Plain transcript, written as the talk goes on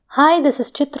Hi, this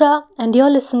is Chitra, and you're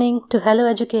listening to Hello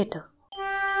Educator.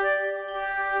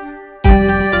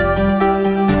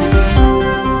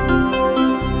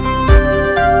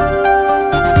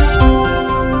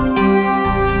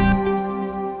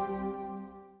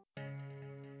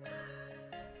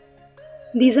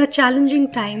 These are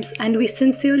challenging times, and we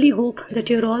sincerely hope that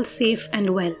you're all safe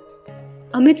and well.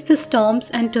 Amidst the storms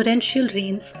and torrential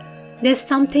rains, there's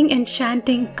something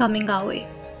enchanting coming our way.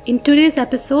 In today's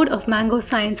episode of Mango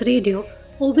Science Radio,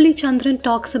 Obali Chandran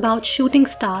talks about shooting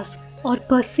stars or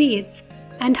Perseids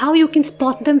and how you can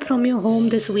spot them from your home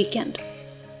this weekend.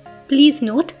 Please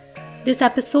note, this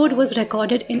episode was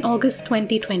recorded in August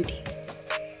 2020.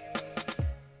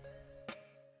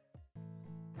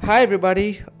 Hi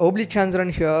everybody, Obli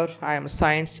Chandran here. I am a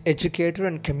science educator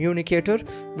and communicator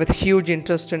with huge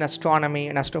interest in astronomy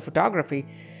and astrophotography.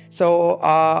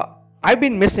 I've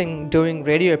been missing doing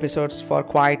radio episodes for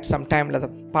quite some time, like the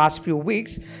past few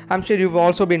weeks. I'm sure you've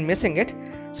also been missing it.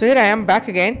 So here I am back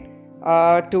again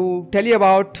to tell you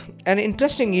about an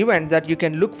interesting event that you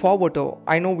can look forward to.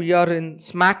 I know we are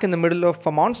smack in the middle of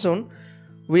a monsoon.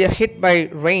 We are hit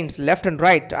by rains left and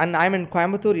right, and I'm in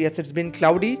Coimbatore. Yes, it's been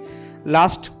cloudy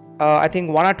last I think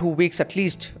 1 or 2 weeks at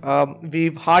least.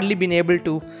 We've hardly been able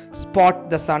to spot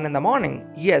the sun in the morning.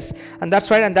 Yes, and that's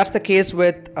right, and that's the case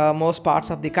with most parts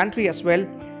of the country as well.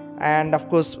 And of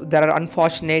course there are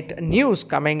unfortunate news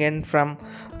coming in from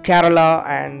Kerala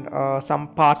and some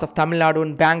parts of Tamil Nadu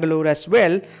and Bangalore as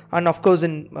well, and of course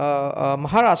in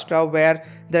Maharashtra, where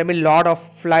there will be a lot of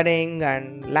flooding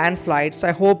and landslides.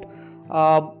 I hope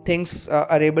things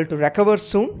are able to recover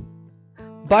soon.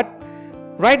 But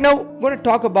right now, we're going to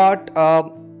talk about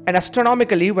an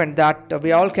astronomical event that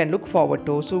we all can look forward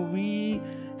to. So we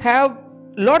have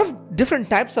a lot of different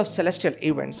types of celestial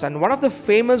events, and one of the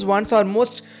famous ones or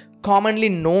most commonly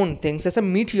known things is a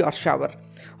meteor shower.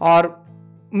 Or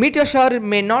meteor shower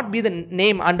may not be the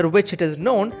name under which it is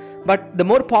known, but the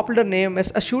more popular name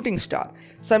is a shooting star.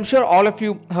 So I'm sure all of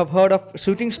you have heard of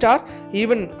shooting star,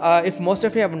 even if most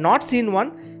of you have not seen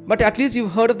one, but at least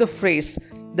you've heard of the phrase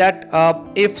that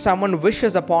if someone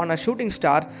wishes upon a shooting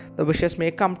star, the wishes may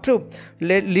come true.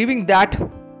 Leaving that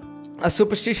a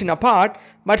superstition apart,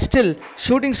 but still,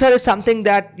 shooting star is something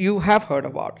that you have heard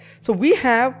about. So we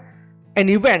have an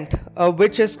event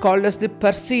which is called as the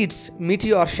Perseids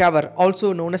meteor shower,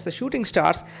 also known as the shooting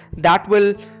stars, that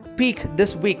will peak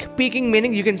this week. Peaking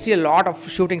meaning you can see a lot of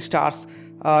shooting stars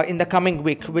in the coming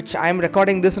week, which I am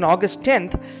recording this on August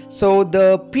 10th. So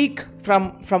the peak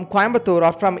from Coimbatore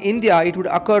or from India, it would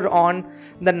occur on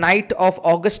the night of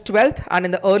August 12th and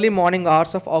in the early morning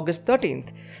hours of August 13th.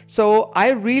 So I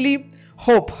really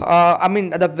hope,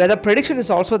 the weather prediction is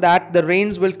also that the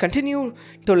rains will continue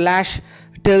to lash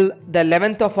till the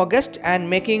 11th of August, and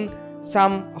making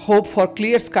some hope for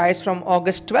clear skies from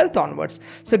August 12th onwards.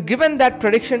 So given that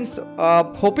predictions,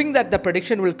 hoping that the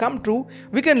prediction will come true,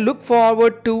 we can look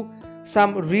forward to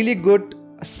some really good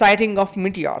sighting of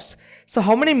meteors. So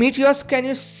how many meteors can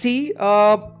you see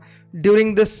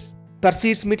during this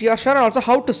Perseids meteor shower, and also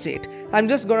how to see it? I'm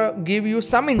just going to give you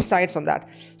some insights on that.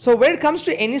 So when it comes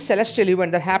to any celestial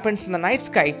event that happens in the night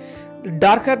sky, the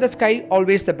darker the sky,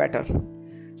 always the better.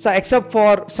 So except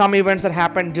for some events that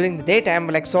happen during the daytime,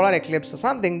 like solar eclipse or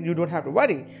something, you don't have to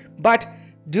worry. But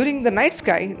during the night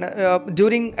sky,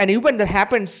 during an event that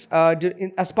happens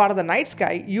as part of the night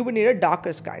sky, you will need a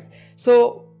darker skies.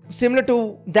 So similar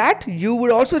to that, you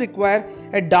would also require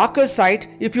a darker sight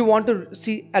if you want to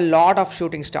see a lot of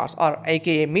shooting stars, or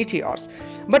aka meteors.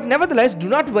 But nevertheless, do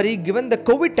not worry, given the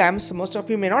COVID times, most of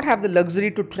you may not have the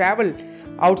luxury to travel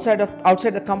outside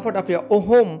the comfort of your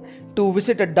home to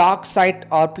visit a dark site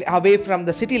or away from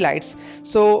the city lights.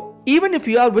 So even if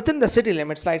you are within the city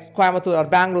limits like Coimbatore or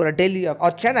Bangalore or Delhi or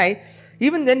Chennai,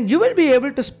 even then you will be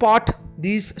able to spot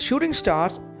these shooting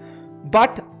stars,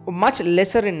 but much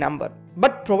lesser in number.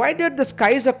 But provided the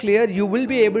skies are clear, you will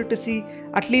be able to see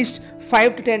at least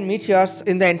 5 to 10 meteors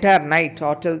in the entire night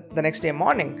or till the next day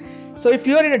morning. So if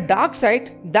you are in a dark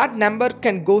site, that number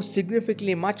can go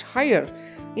significantly much higher.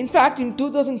 In fact, in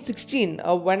 2016,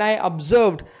 when I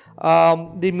observed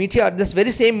this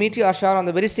very same meteor shower on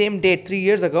the very same date 3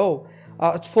 years ago,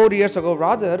 4 years ago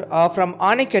rather, from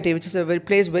Anikatti, which is a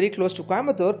place very close to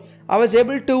Coimbatore, I was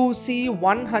able to see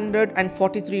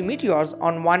 143 meteors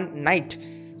on one night.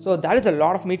 So that is a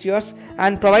lot of meteors,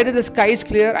 and provided the sky is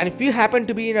clear, and if you happen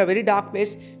to be in a very dark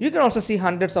place, you can also see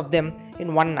hundreds of them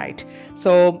in one night.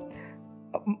 So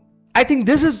I think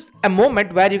this is a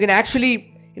moment where you can actually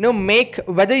make,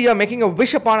 whether you're making a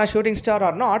wish upon a shooting star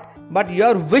or not, but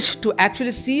your wish to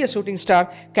actually see a shooting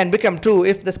star can become true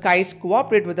if the skies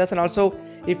cooperate with us, and also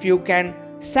if you can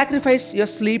sacrifice your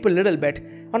sleep a little bit.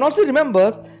 And also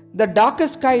remember, the darker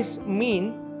skies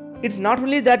mean it's not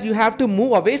only that you have to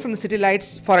move away from the city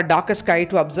lights for a darker sky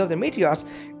to observe the meteors.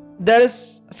 There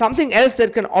is something else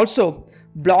that can also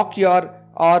block your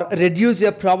or reduce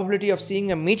your probability of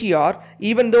seeing a meteor,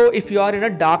 even though if you are in a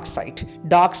dark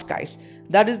skies.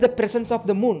 That is the presence of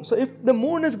the moon. So if the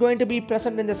moon is going to be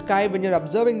present in the sky when you're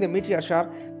observing the meteor shower,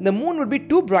 the moon would be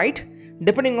too bright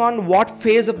depending on what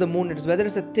phase of the moon it is, whether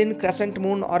it's a thin crescent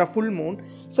moon or a full moon.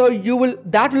 So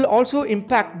that will also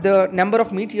impact the number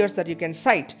of meteors that you can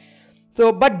sight.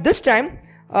 So but this time,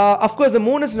 of course, the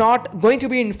moon is not going to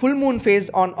be in full moon phase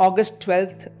on August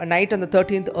 12th night and the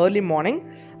 13th early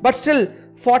morning, but still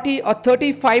 40 or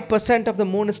 35% of the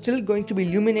moon is still going to be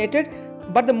illuminated,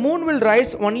 but the moon will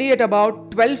rise only at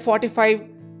about 12:45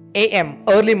 a.m.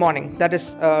 early morning, that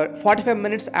is 45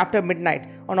 minutes after midnight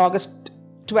on August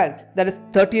 12th, that is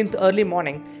 13th early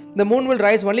morning. The moon will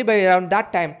rise only by around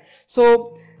that time.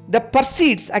 So the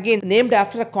Perseids, again named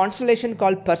after a constellation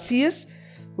called Perseus,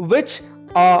 which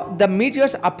the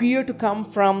meteors appear to come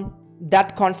from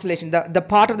that constellation, the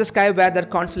part of the sky where that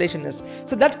constellation is.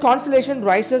 So that constellation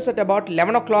rises at about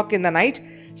 11 o'clock in the night.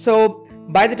 So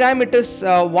by the time it is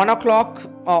 1 o'clock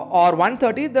or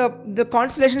 1:30, the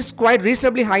constellation is quite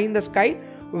reasonably high in the sky,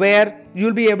 where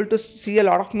you'll be able to see a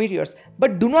lot of meteors.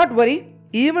 But do not worry,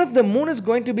 even if the moon is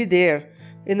going to be there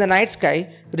in the night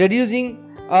sky,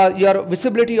 reducing your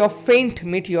visibility of faint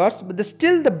meteors, but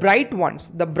still the bright ones,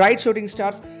 the bright shooting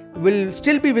stars, will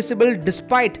still be visible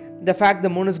despite the fact the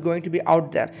moon is going to be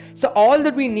out there. So all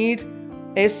that we need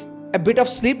is a bit of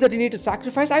sleep that you need to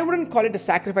sacrifice. I wouldn't call it a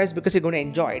sacrifice because you're going to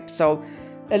enjoy it. So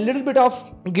a little bit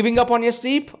of giving up on your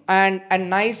sleep and a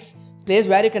nice place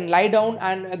where you can lie down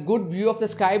and a good view of the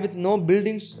sky with no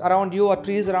buildings around you or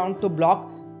trees around to block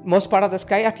most part of the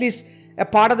sky. At least a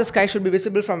part of the sky should be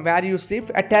visible from where you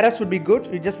sleep. A terrace would be good.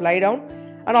 You just lie down.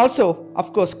 And also,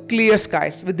 of course, clear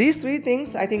skies. With these three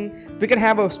things, I think we can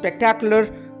have a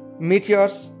spectacular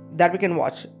meteors that we can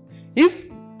watch. If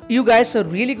you guys are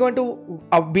really going to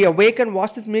be awake and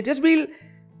watch these meteors, we'll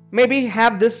maybe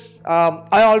have this.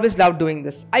 I always love doing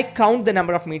this. I count the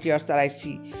number of meteors that I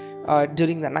see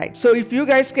during the night. So if you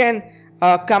guys can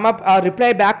come up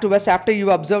reply back to us after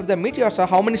you observed the meteors, or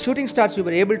how many shooting stars you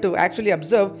were able to actually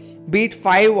observe, be it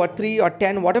 5 or 3 or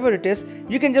 10, whatever it is,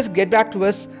 you can just get back to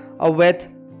us with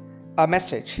a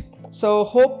message. So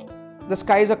hope the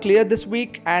skies are clear this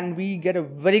week and we get a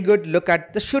very good look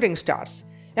at the shooting stars.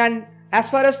 And as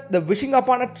far as the wishing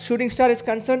upon a shooting star is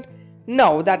concerned,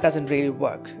 no, that doesn't really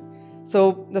work.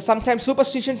 So sometimes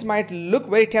superstitions might look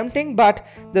very tempting, but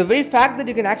the very fact that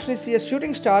you can actually see a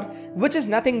shooting star, which is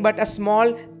nothing but a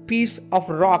small piece of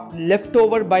rock left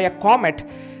over by a comet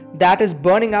that is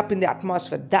burning up in the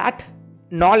atmosphere, that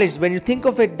knowledge, when you think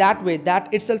of it that way,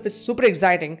 that itself is super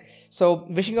exciting. So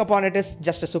wishing upon it is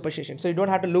just a superstition. So you don't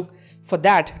have to look for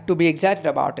that to be excited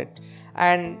about it.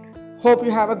 And hope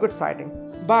you have a good sighting.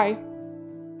 Bye.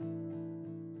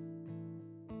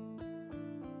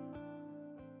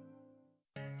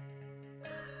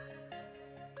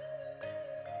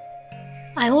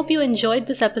 I hope you enjoyed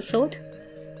this episode.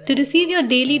 To receive your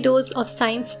daily dose of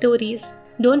science stories,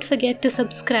 don't forget to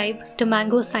subscribe to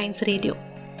Mango Science Radio.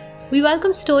 We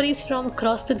welcome stories from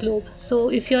across the globe, so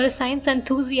if you're a science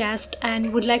enthusiast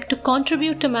and would like to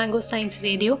contribute to Mango Science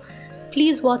Radio,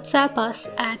 please WhatsApp us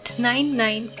at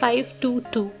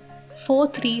 99522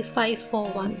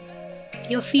 43541.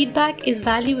 Your feedback is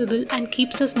valuable and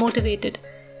keeps us motivated,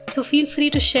 so feel free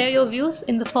to share your views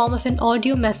in the form of an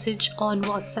audio message on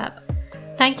WhatsApp.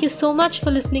 Thank you so much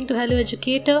for listening to Hello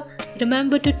Educator.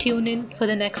 Remember to tune in for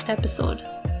the next episode.